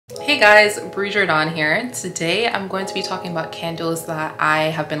Hey guys, brianadeanss here. Today I'm going to be talking about candles that I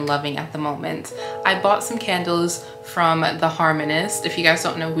have been loving at the moment. I bought some candles from the Harmonist. If you guys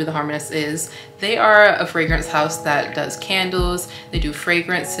don't know who the Harmonist is, they are a fragrance house that does candles, they do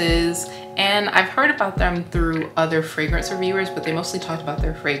fragrances, and I've heard about them through other fragrance reviewers, but they mostly talked about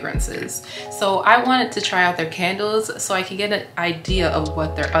their fragrances. So I wanted to try out their candles so I could get an idea of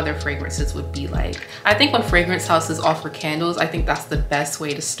what their other fragrances would be like. I think when fragrance houses offer candles, I think that's the best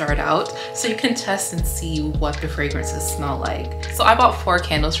way to start out, so you can test and see what the fragrances smell like. So I bought 4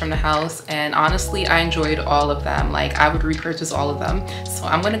 candles from the house, and honestly I enjoyed all of them. Like, I would repurchase all of them. So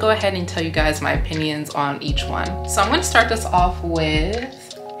I'm gonna go ahead and tell you guys my opinions on each one. So I'm gonna start this off with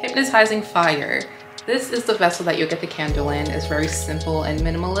Hypnotizing Fire. This is the vessel that you'll get the candle in. It's very simple and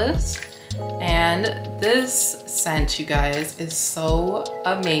minimalist. And this scent, you guys, is so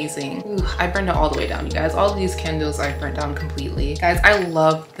amazing. Ooh, I burned it all the way down, you guys. All of these candles I burnt down completely. Guys, I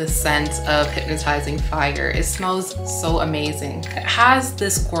love the scent of Hypnotizing Fire. It smells so amazing. It has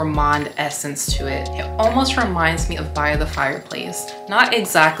this gourmand essence to it. It almost reminds me of By the Fireplace. Not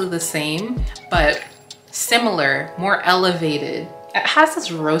exactly the same, but similar, more elevated. It has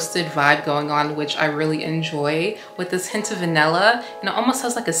this roasted vibe going on, which I really enjoy, with this hint of vanilla, and it almost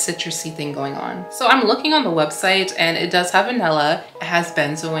has like a citrusy thing going on. So I'm looking on the website and it does have vanilla, it has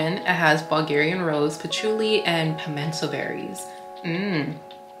benzoin, it has Bulgarian rose, patchouli, and pimento berries.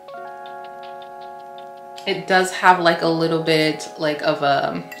 It does have like a little bit like of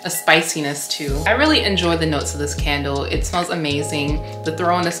a spiciness too. I really enjoy the notes of this candle. It smells amazing. The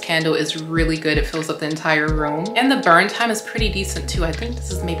throw on this candle is really good. It fills up the entire room. And the burn time is pretty decent too. I think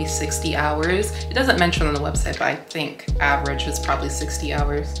this is maybe 60 hours. It doesn't mention on the website, but I think average is probably 60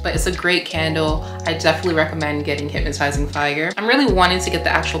 hours. But it's a great candle. I definitely recommend getting Hypnotizing Fire. I'm really wanting to get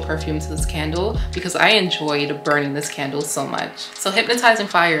the actual perfume to this candle because I enjoyed burning this candle so much. So Hypnotizing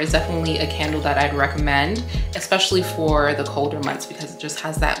Fire is definitely a candle that I'd recommend, especially for the colder months, because it just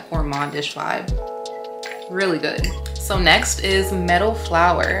has that gourmandish vibe. Really good. So next is Meadow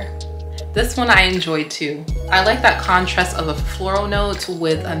Flower. This one I enjoyed too. I like that contrast of a floral note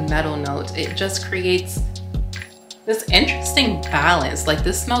with a metal note. It just creates this interesting balance. Like,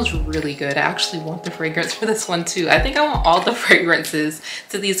 this smells really good. I actually want the fragrance for this one too. I think I want all the fragrances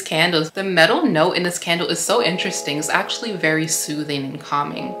to these candles. The metal note in this candle is so interesting. It's actually very soothing and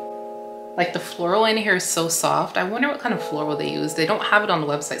calming. Like, the floral in here is so soft. I wonder what kind of floral they use. They don't have it on the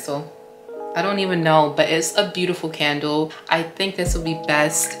website, so I don't even know, but it's a beautiful candle. I think this will be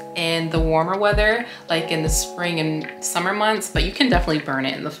best in the warmer weather, like in the spring and summer months, but you can definitely burn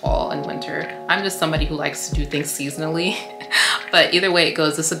it in the fall and winter. I'm just somebody who likes to do things seasonally. But either way it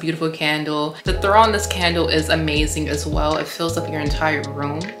goes, it's a beautiful candle. The throw on this candle is amazing as well. It fills up your entire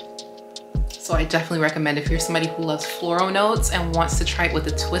room. So I definitely recommend, if you're somebody who loves floral notes and wants to try it with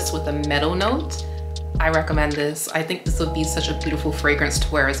a twist with a metal note, I recommend this. I think this would be such a beautiful fragrance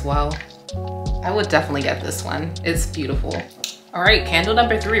to wear as well. I would definitely get this one. It's beautiful. All right, candle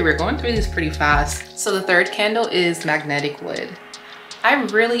number 3. We're going through these pretty fast. So the third candle is Magnetic Wood. I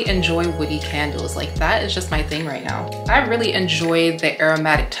really enjoy woody candles. Like, that is just my thing right now. I really enjoy the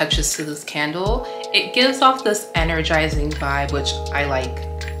aromatic touches to this candle. It gives off this energizing vibe, which I like.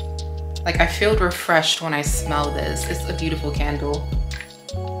 Like, I feel refreshed when I smell this. It's a beautiful candle.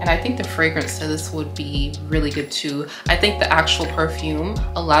 And I think the fragrance to this would be really good too. I think the actual perfume,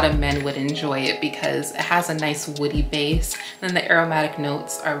 a lot of men would enjoy it because it has a nice woody base. And the aromatic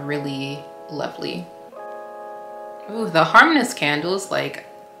notes are really lovely. Ooh, the Harmonist candles, like,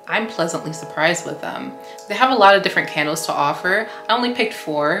 I'm pleasantly surprised with them. They have a lot of different candles to offer. I only picked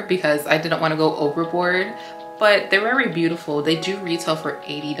 4 because I didn't want to go overboard. But they're very beautiful. They do retail for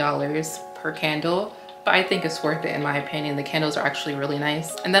 $80 per candle, but I think it's worth it in my opinion. The candles are actually really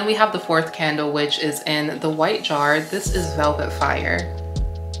nice. And then we have the 4th candle, which is in the white jar. This is Velvet Fire.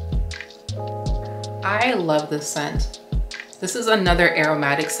 I love this scent. This is another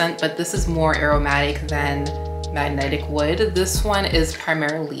aromatic scent, but this is more aromatic than Magnetic Wood. This one is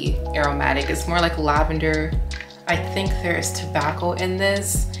primarily aromatic. It's more like lavender. I think there's tobacco in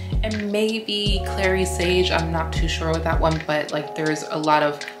this, and maybe clary sage. I'm not too sure with that one, but like, there's a lot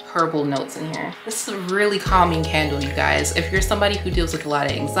of herbal notes in here. This is a really calming candle, you guys. If you're somebody who deals with a lot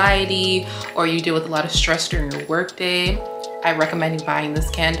of anxiety, or you deal with a lot of stress during your workday, I recommend you buying this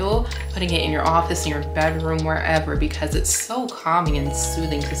candle, putting it in your office, in your bedroom, wherever, because it's so calming and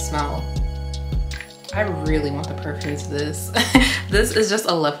soothing to smell. I really want the perfume to this. This is just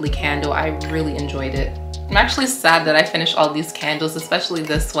a lovely candle. I really enjoyed it. I'm actually sad that I finished all these candles, especially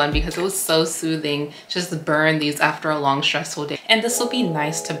this one, because it was so soothing just to burn these after a long stressful day. And this will be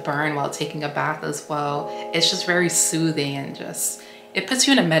nice to burn while taking a bath as well. It's just very soothing and just, it puts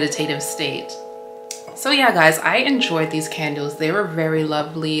you in a meditative state. So yeah guys, I enjoyed these candles. They were very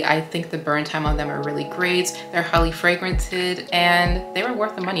lovely. I think the burn time on them are really great. They're highly fragranted and they were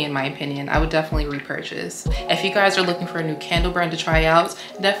worth the money in my opinion. I would definitely repurchase. If you guys are looking for a new candle brand to try out,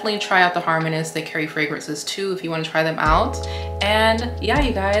 definitely try out the Harmonist. They carry fragrances too if you want to try them out. And yeah,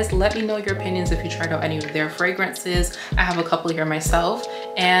 you guys, let me know your opinions if you tried out any of their fragrances. I have a couple here myself.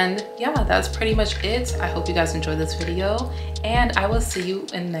 And yeah, that's pretty much it. I hope you guys enjoyed this video and I will see you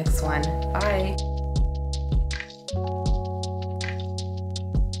in the next one. Bye.